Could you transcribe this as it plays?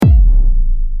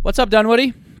What's up,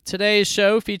 Dunwoody? Today's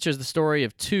show features the story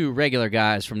of two regular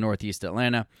guys from Northeast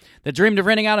Atlanta that dreamed of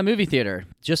renting out a movie theater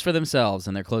just for themselves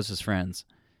and their closest friends.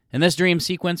 In this dream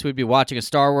sequence, we'd be watching a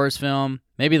Star Wars film,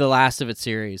 maybe the last of its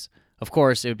series. Of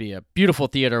course, it would be a beautiful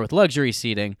theater with luxury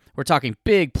seating. We're talking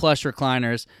big plush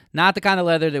recliners, not the kind of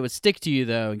leather that would stick to you,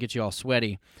 though, and get you all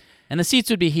sweaty. And the seats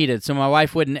would be heated, so my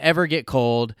wife wouldn't ever get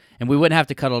cold, and we wouldn't have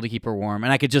to cuddle to keep her warm,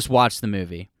 and I could just watch the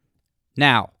movie.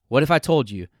 Now, what if I told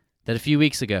you that a few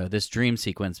weeks ago, this dream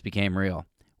sequence became real?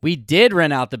 We did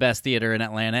rent out the best theater in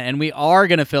Atlanta, and we are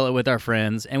going to fill it with our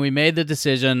friends, and we made the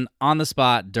decision on the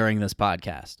spot during this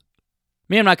podcast.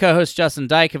 Me and my co-host Justin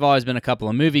Dyke have always been a couple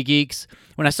of movie geeks.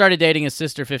 When I started dating his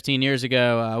sister 15 years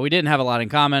ago, we didn't have a lot in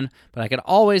common, but I could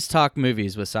always talk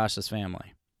movies with Sasha's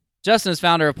family. Justin is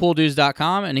founder of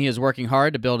PoolDues.com, and he is working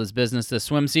hard to build his business this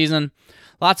swim season.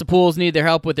 Lots of pools need their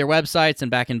help with their websites and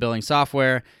back-end billing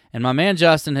software, and my man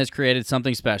Justin has created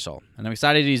something special, and I'm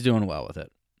excited he's doing well with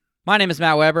it. My name is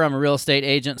Matt Weber. I'm a real estate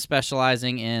agent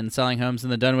specializing in selling homes in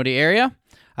the Dunwoody area.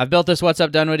 I've built this What's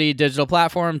Up Dunwoody digital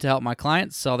platform to help my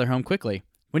clients sell their home quickly.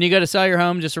 When you go to sell your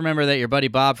home, just remember that your buddy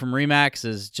Bob from RE/MAX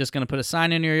is just going to put a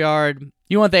sign in your yard.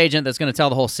 You want the agent that's going to tell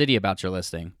the whole city about your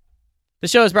listing. The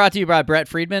show is brought to you by Brett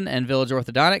Friedman and Village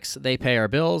Orthodontics. They pay our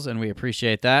bills, and we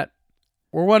appreciate that.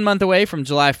 We're 1 month away from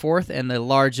July 4th and the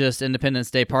largest Independence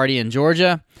Day party in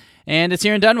Georgia, and it's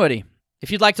here in Dunwoody.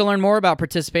 If you'd like to learn more about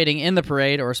participating in the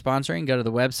parade or sponsoring, go to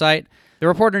the website. The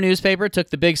Reporter newspaper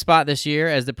took the big spot this year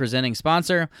as the presenting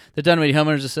sponsor. The Dunwoody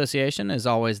Homeowners Association is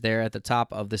always there at the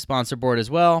top of the sponsor board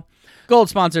as well. Gold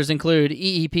sponsors include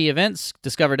EEP Events,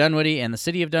 Discover Dunwoody, and the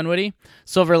City of Dunwoody.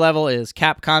 Silver level is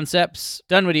CAP Concepts,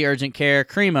 Dunwoody Urgent Care,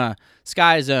 Crema,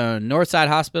 Sky Zone, Northside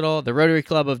Hospital, the Rotary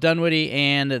Club of Dunwoody,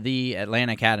 and the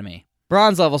Atlanta Academy.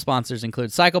 Bronze level sponsors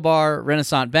include Cycle Bar,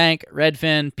 Renaissance Bank,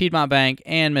 Redfin, Piedmont Bank,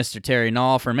 and Mr. Terry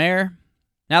Nall for mayor.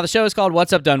 Now the show is called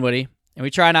What's Up Dunwoody, and we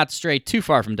try not to stray too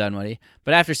far from Dunwoody,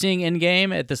 but after seeing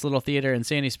Endgame at this little theater in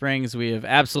Sandy Springs, we have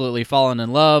absolutely fallen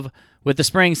in love with the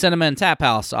Spring Cinema and Tap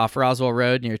House off Roswell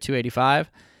Road near 285.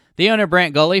 The owner,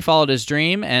 Brant Gully, followed his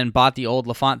dream and bought the old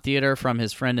L'Enfant Theater from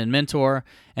his friend and mentor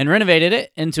and renovated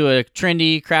it into a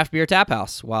trendy craft beer tap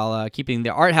house while keeping the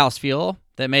art house feel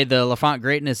that made the L'Enfant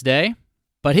great in its day.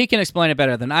 But he can explain it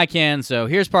better than I can, so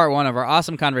here's part one of our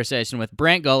awesome conversation with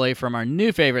Brant Gully from our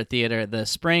new favorite theater, the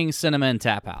Spring Cinema and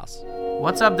Tap House.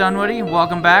 What's up, Dunwoody?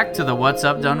 Welcome back to the What's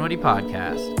Up Dunwoody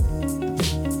podcast.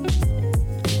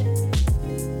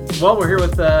 Well, we're here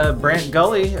with Brant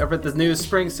Gully over at the new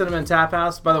Spring Cinema and Tap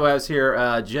House. By the way, I was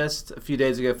here just a few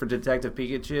days ago for Detective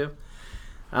Pikachu.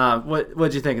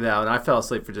 What'd you think of that one? I fell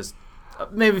asleep for just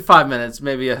maybe 5 minutes,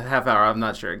 maybe a half hour. I'm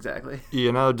not sure exactly.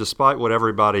 You know, despite what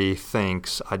everybody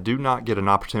thinks, I do not get an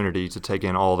opportunity to take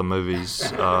in all the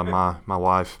movies. My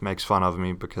wife makes fun of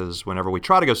me because whenever we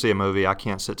try to go see a movie, I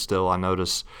can't sit still. I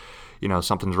notice,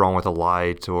 something's wrong with a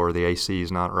light or the AC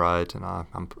is not right, and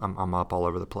I'm up all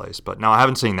over the place. But no, I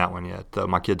haven't seen that one yet, though.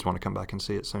 My kids want to come back and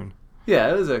see it soon. Yeah,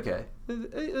 it was okay.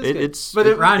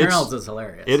 Ryan Reynolds is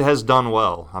hilarious. It has done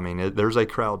well. I mean, there's a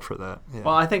crowd for that. Yeah.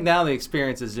 Well, I think now the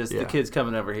experience is just the kids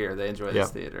coming over here. They enjoy this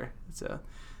theater. So,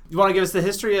 you want to give us the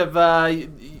history of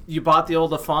you bought the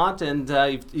old L'Enfant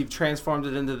and you've transformed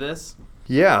it into this?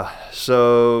 Yeah.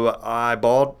 So I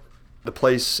bought the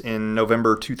place in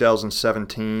November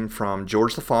 2017 from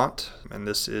George L'Enfant, and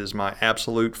this is my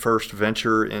absolute first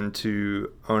venture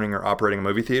into owning or operating a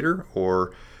movie theater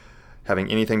or having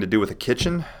anything to do with a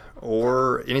kitchen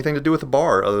or anything to do with a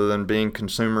bar other than being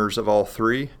consumers of all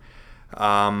three.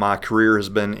 My career has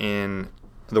been in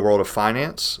the world of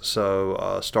finance,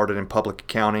 so started in public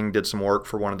accounting, did some work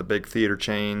for one of the big theater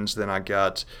chains. Then I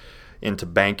got into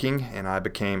banking, and I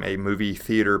became a movie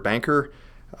theater banker.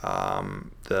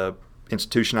 The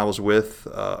institution I was with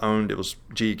it was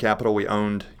GE Capital. We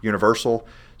owned Universal,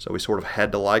 so we sort of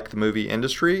had to like the movie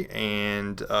industry,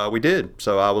 and we did.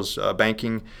 So I was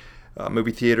banking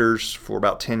movie theaters for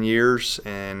about 10 years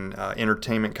and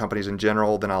entertainment companies in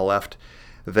general. Then I left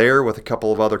there with a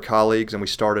couple of other colleagues, and we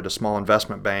started a small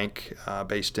investment bank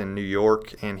based in New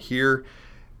York and here,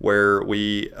 where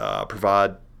we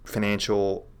provide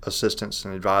financial assistance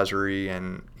and advisory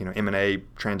and M&A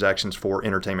transactions for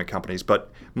entertainment companies, but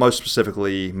most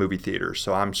specifically movie theaters.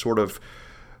 So I'm sort of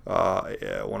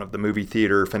one of the movie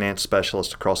theater finance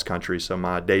specialists across the country. So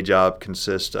my day job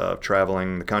consists of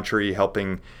traveling the country,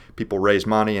 helping people raise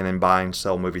money, and then buy and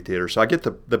sell movie theaters. So I get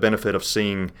the benefit of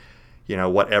seeing,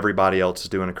 what everybody else is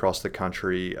doing across the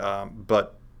country.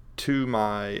 But to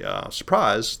my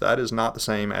surprise, that is not the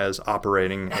same as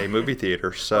operating a movie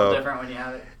theater. So a little different when you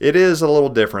have it. It is a little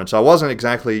different. So I wasn't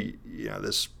exactly,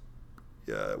 this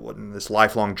wasn't this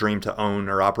lifelong dream to own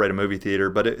or operate a movie theater,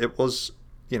 but it was,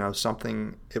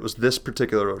 something. It was this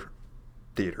particular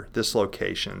theater, this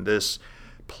location, this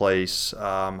place.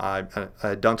 I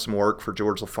had done some work for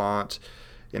George Lafont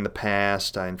in the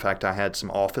past. In fact, I had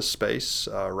some office space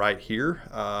right here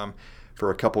for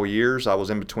a couple years. I was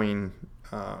in between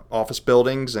office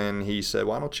buildings, and he said,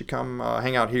 why don't you come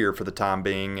hang out here for the time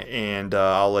being, and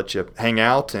I'll let you hang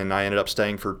out. And I ended up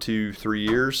staying for 2-3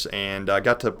 years, and I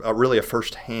got to really a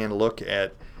first-hand look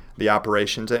at the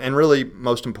operations, and really,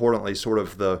 most importantly, sort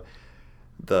of the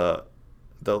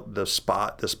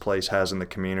spot this place has in the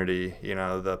community.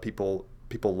 The people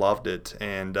loved it,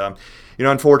 and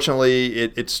unfortunately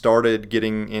it started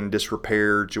getting in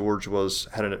disrepair. George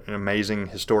had an amazing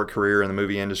historic career in the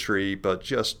movie industry, but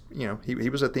just he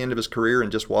was at the end of his career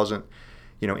and just wasn't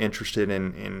interested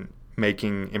in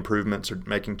making improvements or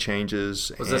making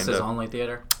changes. Was this his only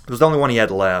theater? It was the only one he had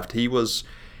left. He was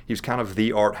kind of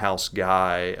the art house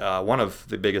guy, one of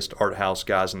the biggest art house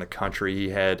guys in the country. He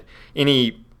had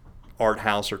any art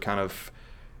house or kind of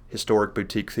historic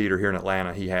boutique theater here in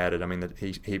Atlanta. He had it. I mean,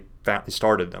 he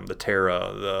started them. The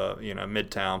Terra, the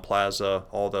Midtown Plaza,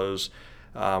 all those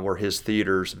were his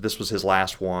theaters. This was his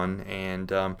last one,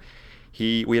 and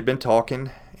we had been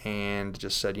talking and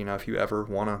just said, if you ever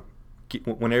want to,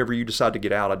 whenever you decide to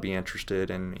get out, I'd be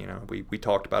interested. And we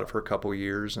talked about it for a couple of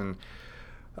years, and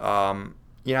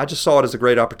I just saw it as a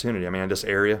great opportunity. I mean, this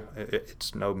area,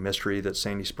 it's no mystery that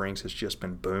Sandy Springs has just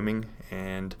been booming,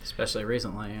 and especially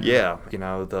recently. Yeah,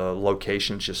 the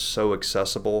location's just so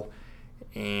accessible,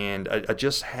 and I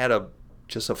just had a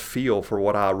feel for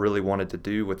what I really wanted to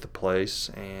do with the place.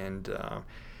 And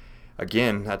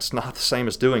again, that's not the same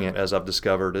as doing it, as I've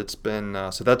discovered. It's been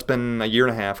so that's been a year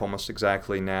and a half, almost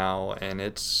exactly now, and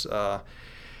it's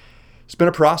been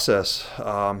a process.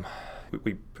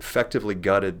 We effectively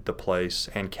gutted the place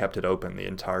and kept it open the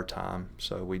entire time.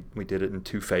 So we did it in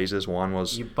 2 phases. One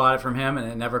was... You bought it from him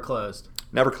and it never closed?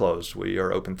 Never closed. We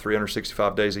are open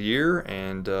 365 days a year,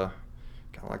 and kind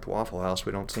of like the Waffle House,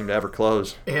 we don't seem to ever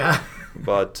close. Yeah.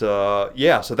 But so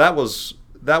that was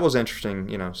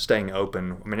interesting, staying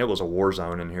open. I mean, it was a war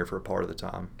zone in here for a part of the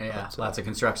time. Yeah, but, lots of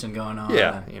construction going on.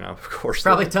 Yeah, of course. It's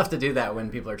probably tough to do that when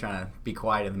people are trying to be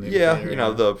quiet in the movie theater.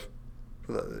 Yeah,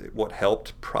 what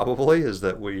helped probably is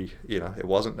that it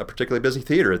wasn't a particularly busy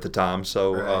theater at the time,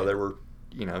 so right. There were,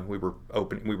 we were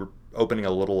opening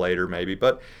a little later maybe,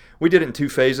 but we did it in 2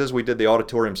 phases. We did the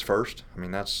auditoriums first. I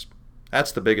mean, that's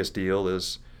the biggest deal,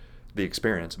 is the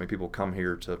experience. I mean, people come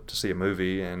here to see a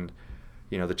movie, and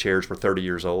the chairs were 30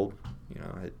 years old.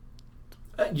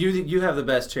 You have the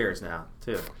best chairs now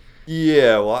too.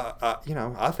 Yeah, well,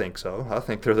 I think so. I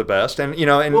think they're the best, and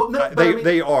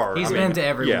they are. He's been to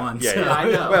everyone. Yeah. So.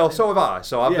 I know. Well, so have I.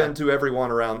 So I've been to everyone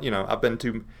around. I've been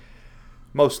to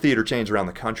most theater chains around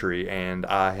the country, and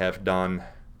I've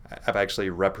actually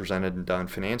represented and done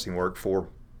financing work for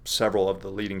several of the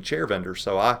leading chair vendors.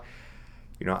 So I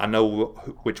know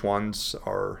which ones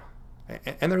are.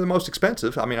 And they're the most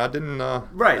expensive. I mean, I didn't.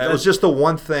 Right. It was just the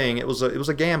one thing. It was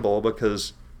a gamble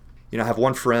because. I have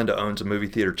one friend who owns a movie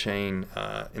theater chain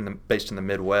based in the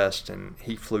Midwest, and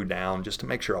he flew down just to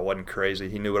make sure I wasn't crazy.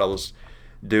 He knew what I was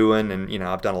doing, and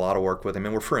I've done a lot of work with him,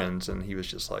 and we're friends. And he was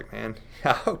just like, "Man,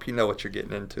 I hope you know what you're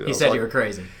getting into." He said you were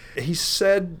crazy. He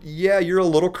said, "Yeah, you're a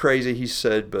little crazy." He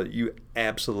said, "But you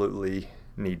absolutely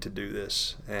need to do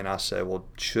this." And I said, "Well,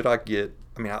 should I get?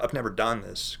 I mean, I've never done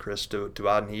this, Chris. Do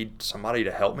I need somebody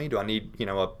to help me? Do I need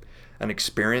an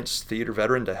experienced theater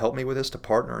veteran to help me with this, to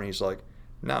partner?" And he's like,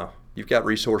 "No. You've got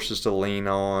resources to lean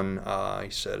on." He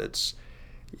said,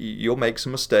 you'll make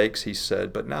some mistakes, he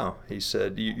said, but no. He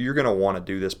said, you're going to want to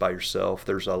do this by yourself.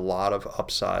 There's a lot of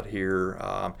upside here.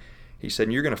 He said,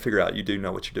 and you're going to figure out you do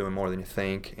know what you're doing more than you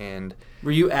think. And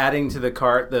were you adding to the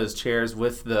cart those chairs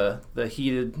with the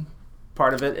heated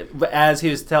part of it as he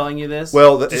was telling you this?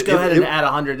 Well, just go ahead and add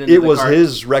 100 into the cart. It was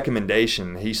his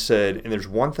recommendation. He said, and there's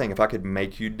one thing if I could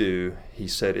make you do, he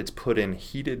said, it's put in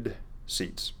heated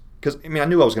seats. Because, I mean, I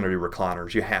knew I was going to do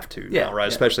recliners. You have to now, right? Yeah.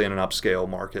 Especially in an upscale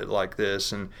market like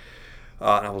this. And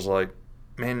I was like,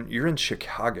 man, you're in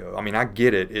Chicago. I mean, I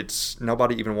get it. It's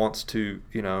nobody even wants to,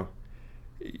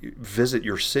 visit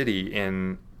your city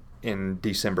in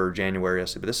December or January. I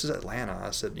said, but this is Atlanta. I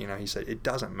said, he said, it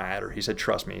doesn't matter. He said,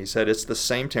 trust me. He said, it's the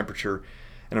same temperature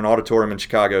in an auditorium in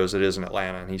Chicago as it is in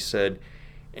Atlanta. And he said,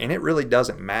 and it really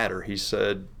doesn't matter. He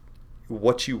said,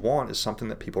 what you want is something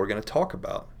that people are going to talk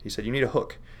about. He said, you need a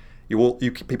hook.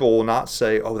 People will not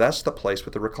say, oh, that's the place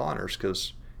with the recliners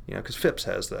because Phipps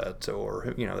has that,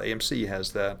 or the AMC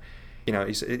has that.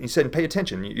 He said, pay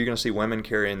attention. You're going to see women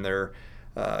carrying their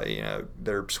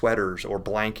their sweaters or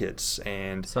blankets.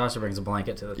 And Sasha brings a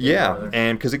blanket to the theater. Yeah,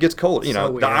 and because it gets cold,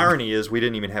 the irony is we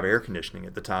didn't even have air conditioning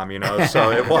at the time,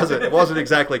 so it wasn't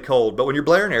exactly cold. But when you're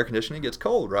blaring air conditioning, it gets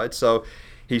cold, right? So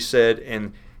he said,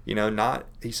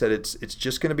 he said it's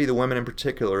just going to be the women in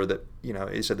particular that,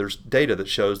 he said there's data that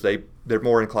shows they're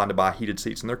more inclined to buy heated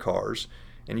seats in their cars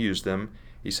and use them.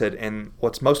 He said, and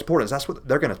what's most important is that's what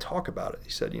they're going to talk about it. He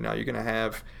said, you're going to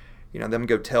have, them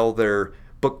go tell their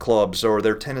book clubs or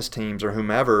their tennis teams or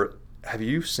whomever, have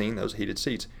you seen those heated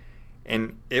seats?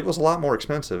 And it was a lot more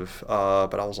expensive,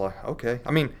 but I was like, okay.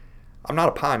 I mean, I'm not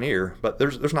a pioneer, but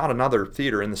there's not another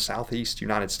theater in the Southeast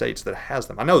United States that has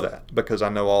them. I know that because I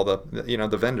know all the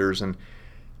the vendors, and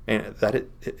that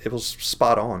it was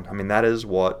spot on. I mean, that is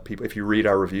what people, if you read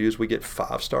our reviews, we get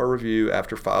 5-star review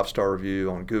after 5-star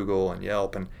review on Google and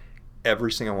Yelp, and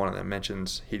every single one of them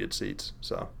mentions heated seats.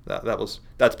 So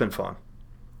that's been fun.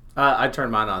 I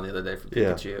turned mine on the other day for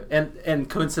Pikachu, and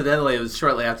coincidentally, it was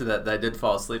shortly after that I did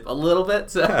fall asleep a little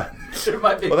bit. So there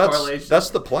might be a correlation.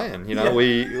 That's the plan.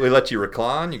 We let you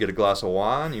recline. You get a glass of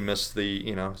wine. You miss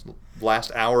the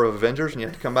last hour of Avengers, and you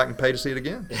have to come back and pay to see it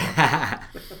again.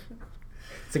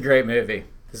 It's a great movie.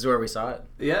 This is where we saw it.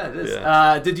 Yeah, it is.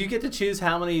 Yeah. Did you get to choose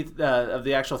how many of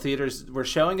the actual theaters were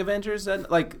showing Avengers? And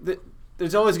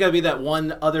there's always got to be that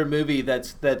one other movie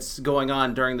that's going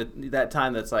on during that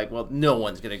time that's like, well, no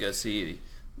one's going to go see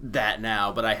that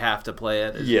now, but I have to play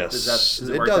it. Yes,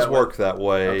 it does work that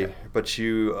way. Okay. But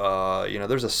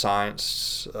there's a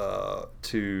science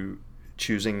to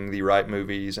choosing the right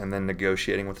movies and then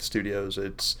negotiating with the studios.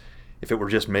 If it were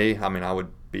just me, I would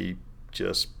be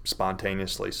just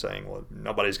spontaneously saying, well,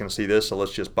 nobody's going to see this, so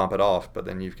let's just bump it off. But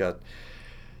then you got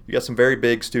some very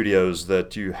big studios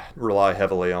that you rely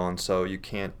heavily on, so you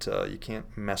can't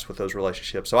mess with those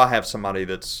relationships. So I have somebody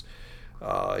that's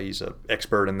he's an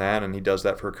expert in that, and he does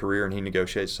that for a career, and he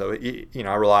negotiates. So I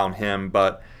rely on him,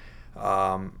 but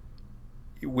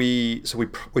we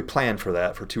plan for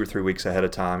that for 2 or 3 weeks ahead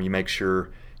of time. You make sure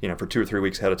for 2 or 3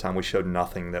 weeks ahead of time we showed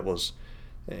nothing that was.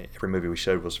 Every movie we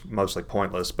showed was mostly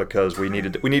pointless because we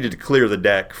needed to clear the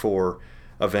deck for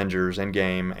Avengers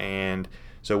Endgame, and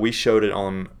so we showed it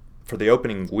for the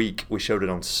opening week. We showed it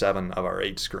on 7 of our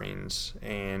 8 screens.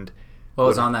 And what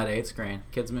was on that 8th screen?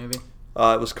 Kids movie?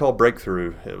 It was called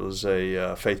Breakthrough. It was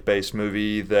a faith-based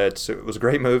movie it was a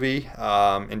great movie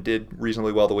and did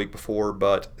reasonably well the week before,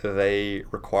 but they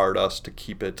required us to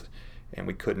keep it, and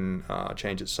we couldn't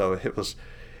change it. So it was.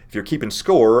 If you're keeping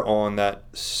score on that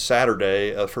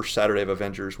Saturday, first Saturday of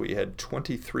Avengers, we had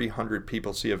 2,300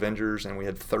 people see Avengers, and we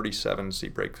had 37 see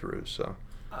Breakthrough. So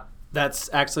that's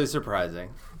actually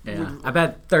surprising. Yeah, I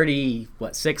bet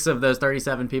 6 of those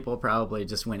 37 people probably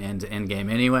just went into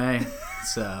Endgame anyway.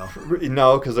 So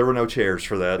no, because there were no chairs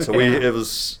for that. So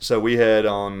we had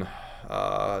on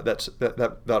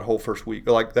that whole first week,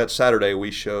 like that Saturday,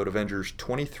 we showed Avengers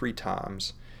 23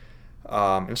 times.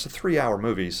 And it's a 3-hour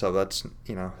movie, so that's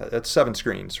 7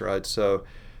 screens, right? So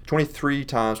 23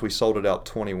 times we sold it out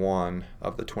 21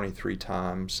 of the 23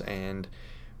 times, and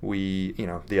we,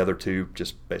 the other 2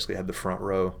 just basically had the front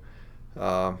row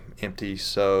empty.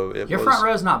 So your front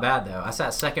row's not bad though. I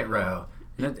sat second row.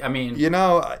 I mean,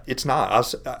 it's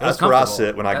not. That's where I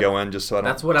sit when I go in, just so I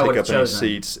don't take up any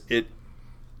seats.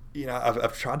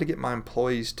 I've tried to get my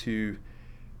employees to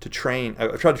train. I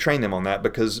tried to train them on that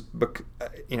because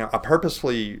I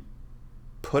purposefully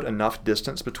put enough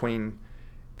distance between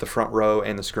the front row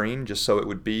and the screen just so it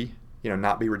would be,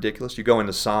 not be ridiculous. You go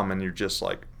into some and you're just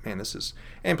like, man, this is,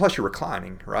 and plus you're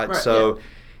reclining, right? So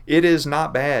it is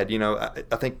not bad.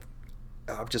 I think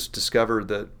I've just discovered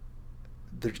that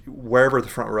wherever the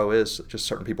front row is, just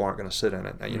certain people aren't going to sit in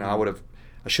it. Mm-hmm.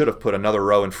 I should have put another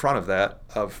row in front of that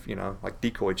of, like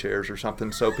decoy chairs or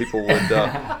something, so people would,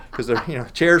 because they're,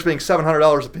 chairs being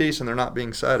 $700 a piece and they're not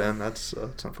being sat in. That's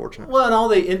unfortunate. Well, and all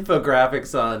the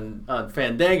infographics on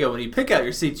Fandango, when you pick out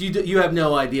your seats, you have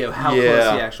no idea how close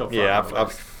the actual front row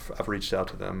is. I've reached out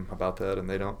to them about that, and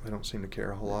they don't seem to care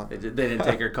a whole lot. They didn't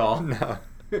take your call. No.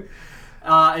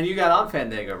 And you got on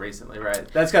Fandango recently, right?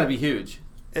 That's got to be huge.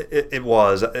 It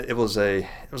was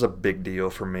a big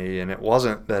deal for me, and it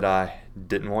wasn't that I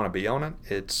didn't want to be on it.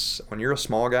 It's when you're a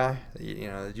small guy,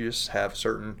 you just have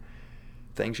certain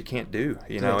things you can't do.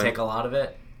 Do they take a lot of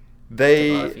it?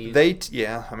 That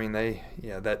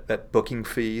booking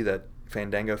fee, that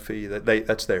Fandango fee,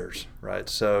 that's theirs, right?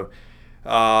 So,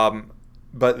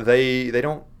 but they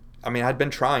don't. I'd been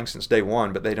trying since day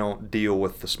one, but they don't deal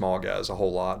with the small guys a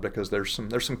whole lot because there's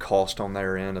some cost on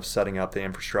their end of setting up the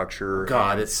infrastructure.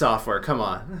 God, it's software. Come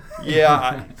on.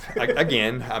 Yeah,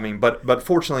 but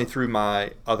fortunately through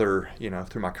my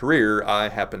career, I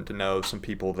happen to know some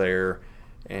people there,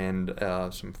 and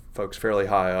some folks fairly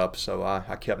high up. So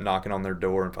I kept knocking on their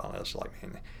door, and finally I was like,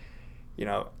 man,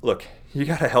 look, you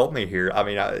got to help me here. I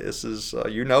mean, this is,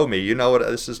 you know me,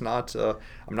 this is not,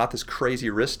 I'm not this crazy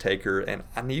risk taker, and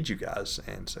I need you guys.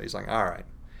 And so he's like, all right,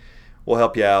 we'll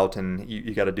help you out, and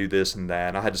you got to do this and that.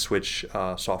 And I had to switch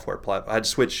software platform. I had to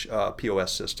switch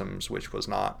POS systems, which was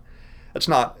it's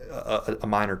not a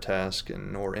minor task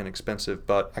and nor inexpensive,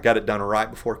 but I got it done right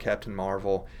before Captain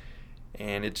Marvel.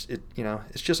 And it's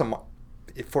just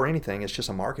for anything, it's just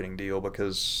a marketing deal,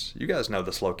 because you guys know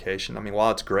this location. I mean,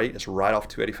 while it's great, it's right off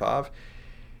 285.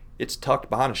 It's tucked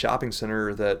behind a shopping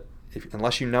center that,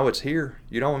 unless you know it's here,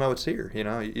 you don't know it's here.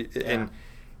 And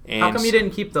how come you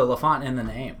didn't keep the LaFont in the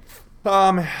name?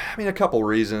 I mean, a couple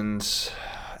reasons.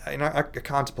 I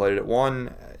contemplated it.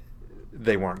 One,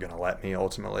 they weren't going to let me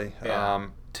ultimately. Yeah.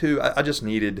 Two, I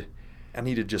needed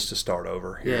just to start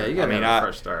over here. Yeah, you got to have a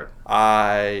fresh start.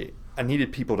 I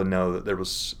needed people to know that there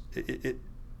was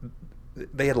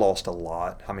they had lost a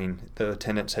lot. I mean, the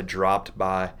attendance had dropped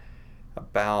by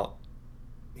about,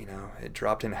 it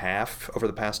dropped in half over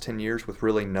the past 10 years with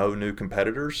really no new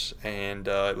competitors. And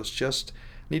it was just,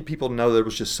 need people to know there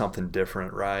was just something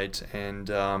different, right? And,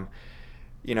 as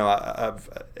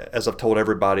I've told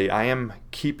everybody, I am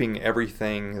keeping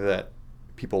everything that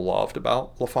people loved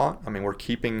about LaFont. I mean, we're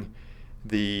keeping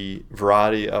the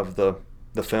variety of the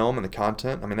film and the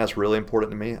content. I mean, that's really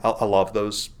important to me. I love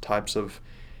those types of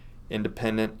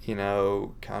independent,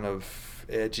 kind of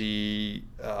edgy,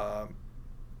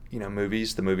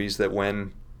 movies. The movies that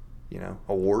win,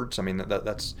 awards. I mean,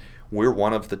 we're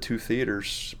one of the two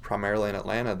theaters primarily in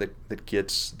Atlanta that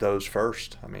gets those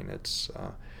first. I mean, it's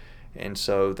and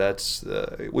so that's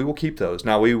we will keep those.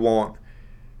 Now we won't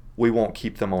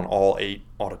keep them on all 8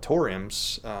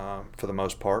 auditoriums for the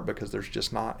most part, because there's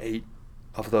just not 8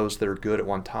 of those that are good at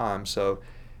one time. So,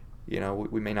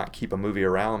 we may not keep a movie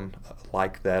around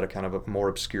like that, a kind of a more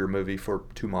obscure movie for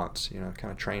 2 months,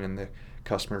 kind of training the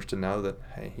customers to know that,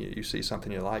 hey, you see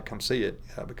something you like, come see it,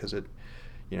 because it,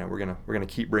 we're gonna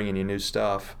keep bringing you new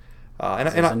stuff. And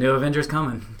a new Avengers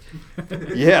coming.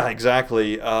 Yeah,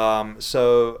 exactly.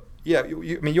 So yeah,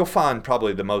 you'll find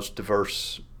probably the most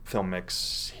diverse film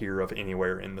mix here of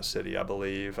anywhere in the city, I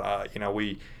believe.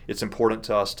 It's important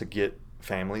to us to get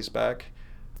families back.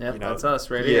 Yep, that's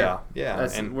us right here. Yeah.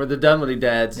 And we're the Dunwoody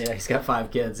dads. Yeah, he's got 5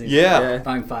 kids. He's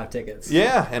buying 5 tickets.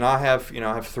 Yeah, and I have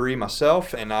 3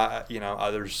 myself, and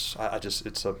there's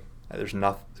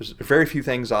very few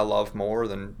things I love more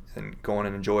than going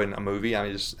and enjoying a movie. I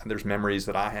mean, there's memories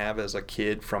that I have as a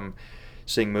kid from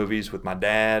seeing movies with my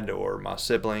dad or my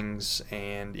siblings,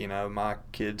 and my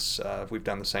kids. We've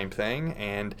done the same thing,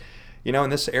 and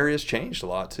and this area's changed a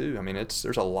lot too. I mean,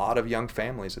 there's a lot of young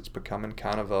families. It's becoming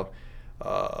kind of a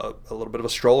little bit of a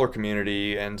stroller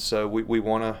community, and so we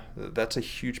want to. That's a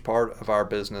huge part of our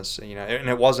business, and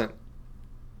it wasn't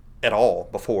at all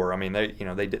before. I mean,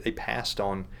 they passed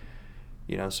on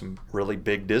some really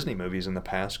big Disney movies in the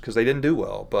past because they didn't do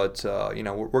well, but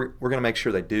we're going to make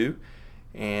sure they do.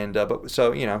 And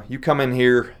so you come in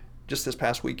here just this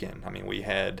past weekend. I mean, we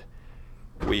had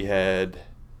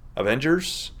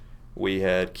Avengers, we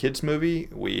had kids movie,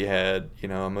 we had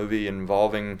a movie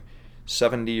involving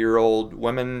 70-year-old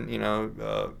women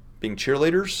being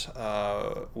cheerleaders.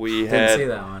 We didn't see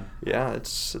that one. Yeah,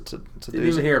 it's a doozy. Didn't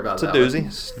even hear about that. It's a doozy.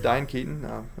 It's Diane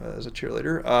Keaton as a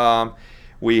cheerleader.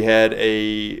 We had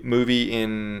a movie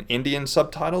in Indian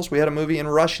subtitles. We had a movie in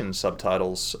Russian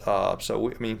subtitles. So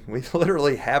we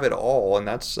literally have it all, and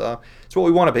that's what we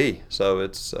want to be. So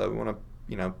it's we want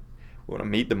to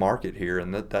meet the market here,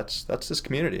 and that's this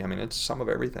community. I mean, it's some of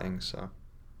everything. So.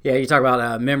 Yeah, you talk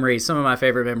about memories. Some of my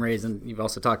favorite memories, and you've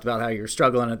also talked about how you were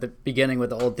struggling at the beginning with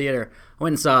the old theater. I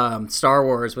went and saw Star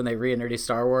Wars when they reintroduced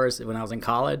Star Wars when I was in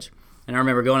college, and I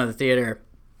remember going to the theater.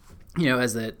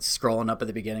 As it's scrolling up at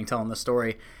the beginning, telling the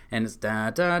story, and it's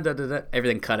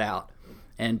everything cut out.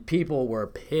 And people were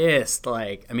pissed,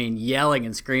 yelling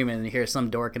and screaming, and you hear some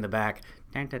dork in the back,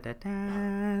 and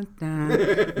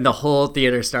the whole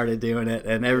theater started doing it,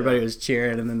 and everybody was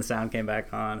cheering, and then the sound came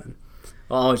back on. And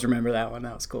I'll always remember that one.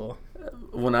 That was cool.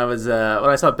 When I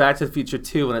saw Back to the Future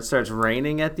 2, when it starts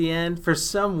raining at the end, for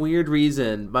some weird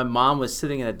reason, my mom was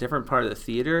sitting in a different part of the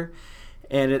theater,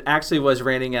 and it actually was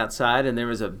raining outside, and there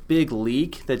was a big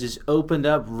leak that just opened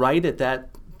up right at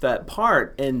that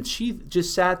part, and she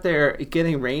just sat there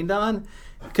getting rained on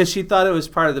because she thought it was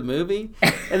part of the movie.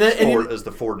 And then as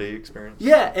the 4D experience.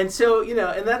 Yeah, and so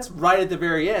and that's right at the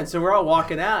very end. So we're all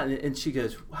walking out, and she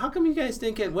goes, "How come you guys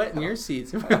didn't get wet in your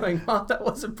seats?" And we're like, "Mom, that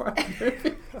wasn't part of the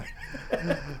movie."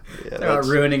 They're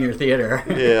ruining your theater.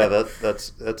 Yeah,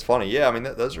 that's funny. Yeah, I mean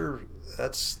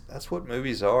that's what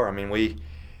movies are. I mean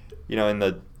in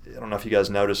the, I don't know if you guys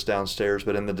noticed downstairs,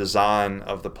 but in the design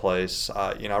of the place,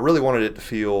 I really wanted it to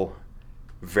feel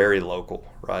very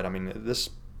local, right? I mean,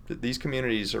 these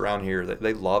communities around here,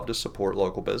 they love to support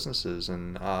local businesses,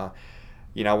 and I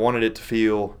wanted it to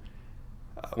feel,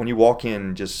 when you walk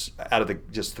in, just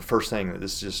the first thing, that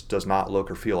this just does not look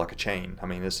or feel like a chain. I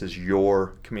mean, this is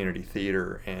your community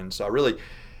theater, and so I really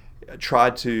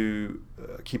tried to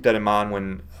keep that in mind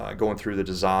when going through the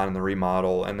design and the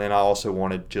remodel. And then I also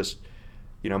wanted just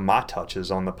my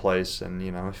touches on the place, and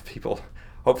if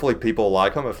hopefully people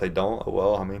like them. If they don't, oh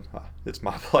well, I mean, it's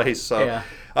my place. So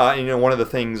yeah. One of the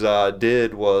things I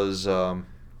did was up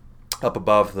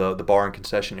above the bar and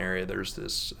concession area, there's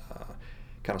this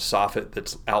kind of soffit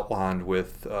that's outlined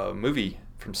with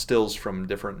stills from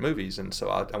different movies. And so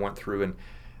I went through and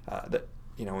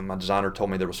when my designer told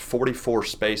me there was 44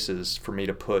 spaces for me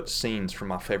to put scenes from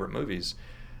my favorite movies,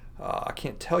 I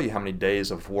can't tell you how many days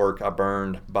of work I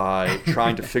burned by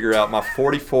trying to figure out my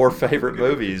 44 favorite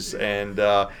movies, and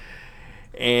you'll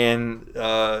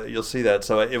see that.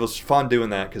 So it was fun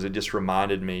doing that, because it just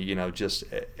reminded me, just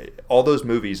all those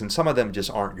movies, and some of them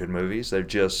just aren't good movies. They're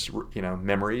just,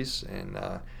 memories.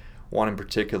 And one in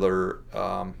particular,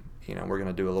 we're going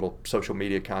to do a little social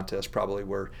media contest probably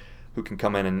who can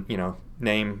come in and,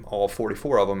 name all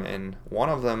 44 of them. And one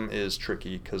of them is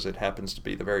tricky because it happens to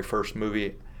be the very first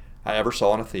movie I ever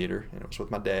saw in a theater, and it was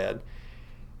with my dad.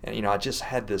 And, I just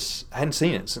had this, I hadn't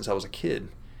seen it since I was a kid.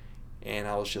 And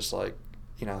I was just like,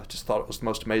 just thought it was the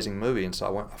most amazing movie. And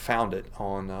so I found it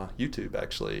on YouTube,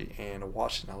 actually, and I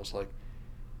watched it, and I was like,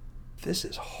 this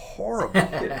is horrible.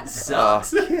 It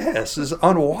sucks. Yes, it's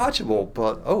unwatchable,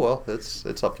 but oh well,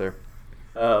 it's up there.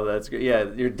 Oh, that's good. Yeah,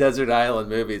 your desert island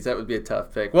movies, that would be a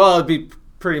tough pick. Well, it'd be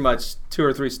pretty much 2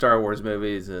 or 3 Star Wars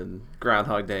movies and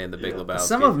Groundhog Day and The Big Lebowski.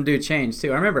 Some of them do change,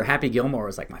 too. I remember Happy Gilmore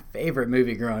was like my favorite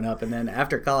movie growing up, and then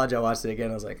after college I watched it again.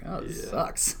 I was like, oh, this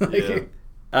sucks. Do you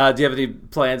have any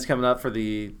plans coming up for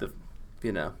the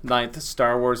 9th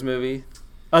Star Wars movie?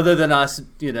 Other than us,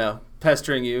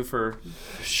 pestering you for...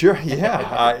 Sure,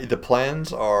 yeah. The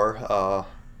plans are,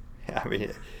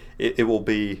 it will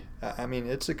be,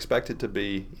 it's expected to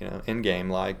be, in-game,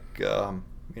 like,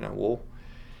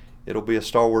 it'll be a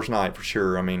Star Wars night for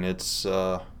sure. I mean, it's,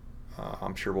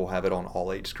 I'm sure we'll have it on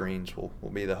all 8 screens, will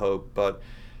be the hope. But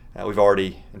we've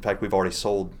already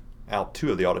sold out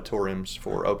 2 of the auditoriums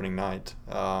for opening night.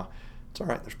 It's all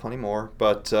right, there's plenty more.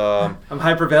 But I'm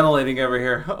hyperventilating over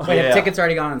here. Wait, have tickets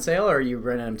already gone on sale, or are you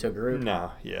renting them to a group?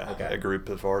 No, yeah. Okay. A group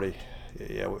have already...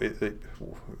 Yeah,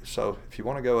 so if you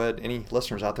want to go ahead, any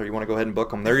listeners out there, you want to go ahead and book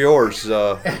them, they're yours.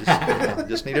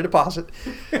 Just need a deposit.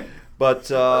 But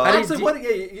actually,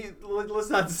 let's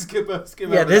not skip over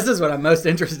Yeah, this is what I'm most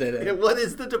interested in. What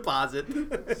is the deposit?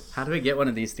 How do we get one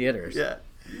of these theaters? Yeah,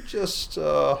 you just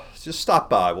stop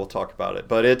by. We'll talk about it.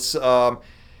 But it's a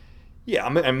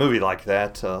movie like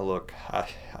that. Look,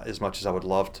 as much as I would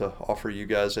love to offer you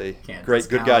guys a great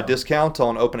good guy discount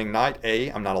on opening night,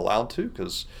 I'm not allowed to,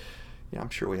 because I'm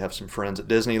sure we have some friends at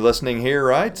Disney listening here,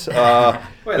 right?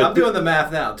 Wait, I'm doing the math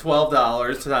now.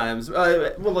 $12 times.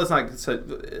 Well, let's not.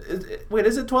 Wait,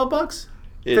 is it $12?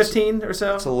 15 or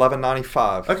so? It's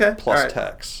 $11.95. Okay, plus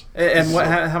tax. And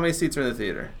how many seats are in the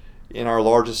theater? And our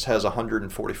largest has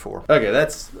 144. Okay,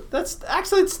 that's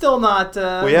actually, it's still not.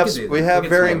 We have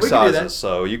varying sizes,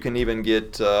 so you can even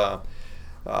get.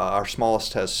 Our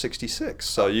smallest has 66,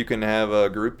 so you can have a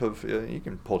group of, you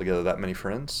can pull together that many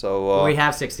friends. So we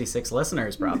have 66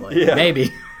 listeners, probably. Yeah.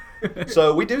 Maybe.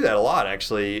 So we do that a lot,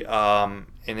 actually, and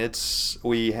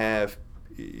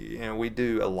we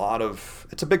do a lot of.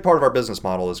 It's a big part of our business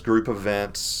model is group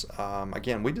events.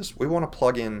 Again, we want to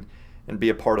plug in and be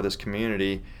a part of this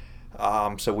community.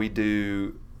 So we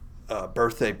do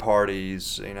birthday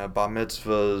parties, bar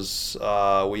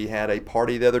mitzvahs. We had a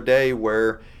party the other day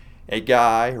where a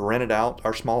guy rented out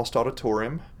our smallest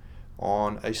auditorium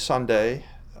on a Sunday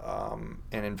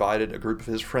and invited a group of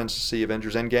his friends to see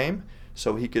Avengers Endgame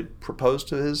so he could propose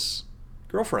to his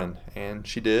girlfriend. And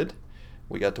she did.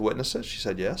 We got to witness it. She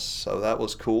said yes. So that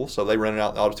was cool. So they rented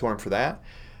out the auditorium for that.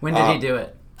 When did he do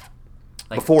it?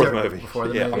 Before the movie. Before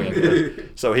the movie.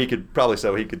 So he could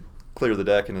clear the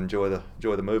deck and enjoy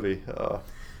the movie.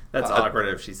 That's awkward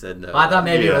if she said no. Well, I thought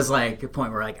maybe it was like a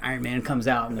point where Iron Man comes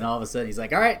out and then all of a sudden he's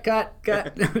like, all right, cut.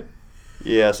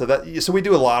 Yeah, so we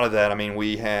do a lot of that. I mean,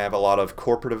 we have a lot of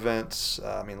corporate events.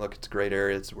 Look, it's a great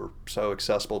area. We're so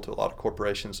accessible to a lot of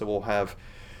corporations. So we'll have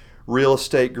real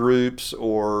estate groups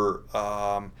or,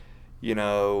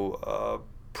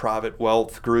 private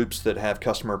wealth groups that have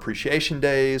customer appreciation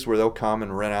days where they'll come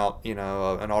and rent out,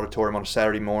 an auditorium on a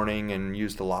Saturday morning and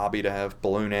use the lobby to have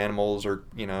balloon animals or,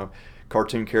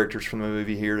 cartoon characters from the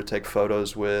movie here to take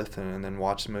photos with and then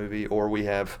watch the movie. Or we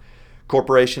have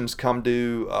corporations come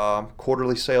do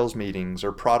quarterly sales meetings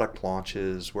or product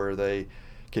launches where they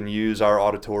can use our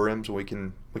auditoriums. We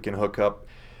can hook up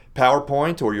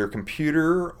PowerPoint or your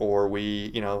computer, or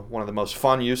one of the most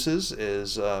fun uses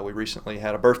is we recently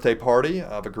had a birthday party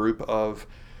of a group of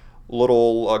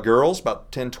little girls,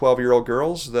 about 10, 12-year-old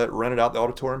girls that rented out the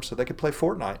auditorium so they could play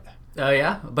Fortnite. Oh,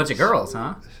 yeah? A bunch of girls,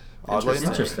 huh? Oddly enough.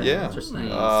 Interesting. Yeah. Interesting.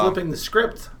 Flipping the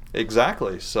script.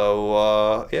 Exactly.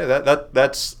 So,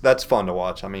 that's fun to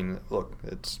watch. I mean, look,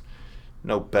 it's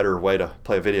no better way to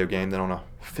play a video game than on a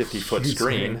 50-foot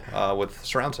screen with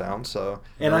surround sound. So,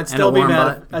 and I'd still be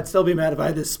mad. I'd still be mad if I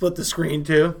had to split the screen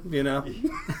too. Yeah,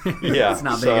 it's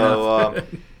not big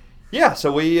enough.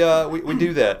 So we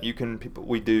do that.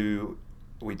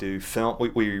 We do film.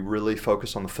 We really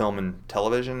focus on the film and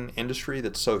television industry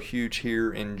that's so huge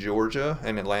here in Georgia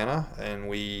and Atlanta, and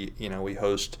we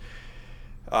host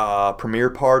premiere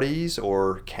parties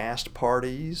or cast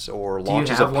parties or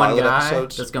launches of pilot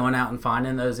episodes. That's going out and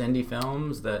finding those indie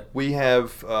films that we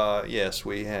have.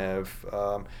 We have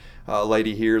a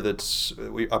lady here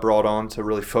I brought on to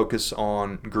really focus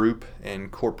on group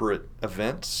and corporate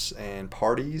events and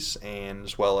parties, and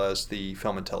as well as the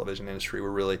film and television industry. We're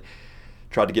really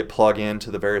tried to get plug into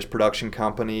the various production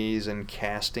companies and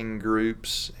casting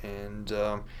groups, and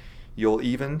you'll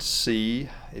even see,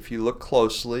 if you look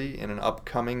closely, in an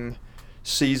upcoming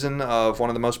season of one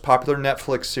of the most popular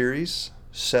Netflix series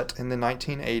set in the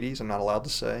 1980s. I'm not allowed to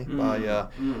say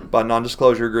by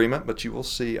non-disclosure agreement, but you will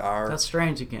see our... That's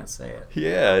strange you can't say it.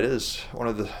 Yeah, it is one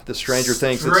of the stranger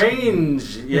things.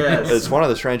 Strange, yes. It's one of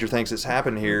the stranger things that's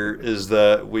happened here is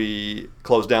that we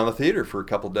closed down the theater for a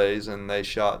couple days and they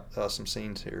shot some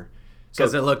scenes here.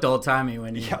 Because it looked old-timey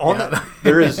when you...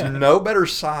 There is no better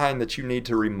sign that you need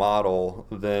to remodel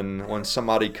than when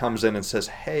somebody comes in and says,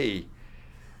 hey,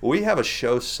 we have a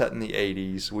show set in the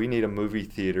 80s. We need a movie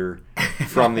theater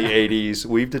from the 80s.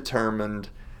 We've determined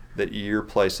that your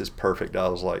place is perfect. I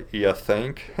was like, you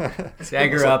think? See, I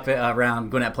grew up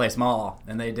around Gwinnett Place Mall,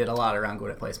 and they did a lot around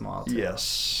Gwinnett Place Mall, too.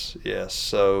 Yes.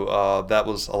 So that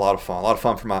was a lot of fun. A lot of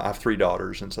fun for I have 3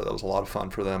 daughters, and so that was a lot of fun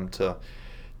for them to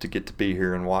get to be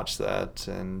here and watch that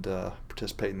and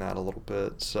participate in that a little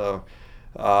bit. So,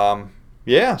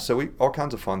 so we all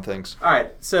kinds of fun things. All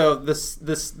right, so the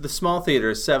small theater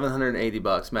is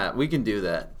 $780, Matt. We can do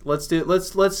that. Let's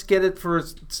get it for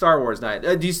Star Wars night.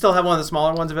 Do you still have one of the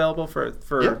smaller ones available for?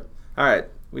 Yeah. All right,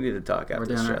 we need to talk after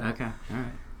this show. Okay, all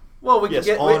right. Well, we can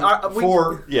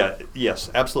get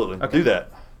yes, absolutely. Okay. Do that,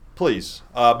 please.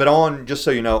 But on, just so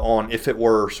you know, if it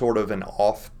were sort of an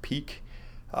off-peak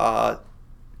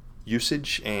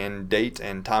usage and date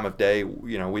and time of day,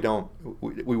 we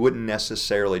wouldn't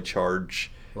necessarily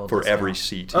charge for discount. every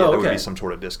seat. Oh, There would okay. be some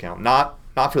sort of discount. Not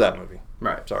for that movie.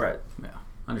 Right. Sorry. Right. Yeah,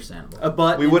 understandable.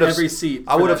 But We would have every seat.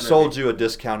 I would have sold you a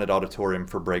discounted auditorium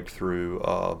for Breakthrough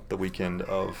the weekend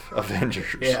of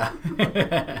Avengers.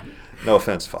 Yeah. No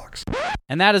offense, Fox.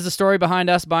 And that is the story behind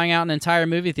us buying out an entire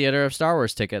movie theater of Star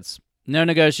Wars tickets. No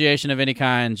negotiation of any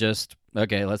kind, just,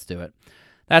 okay, let's do it.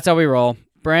 That's how we roll.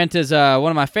 Brent is one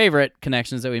of my favorite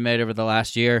connections that we made over the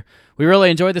last year. We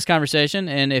really enjoyed this conversation,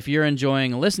 and if you're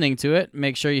enjoying listening to it,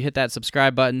 make sure you hit that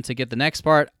subscribe button to get the next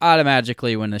part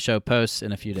automatically when the show posts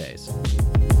in a few days.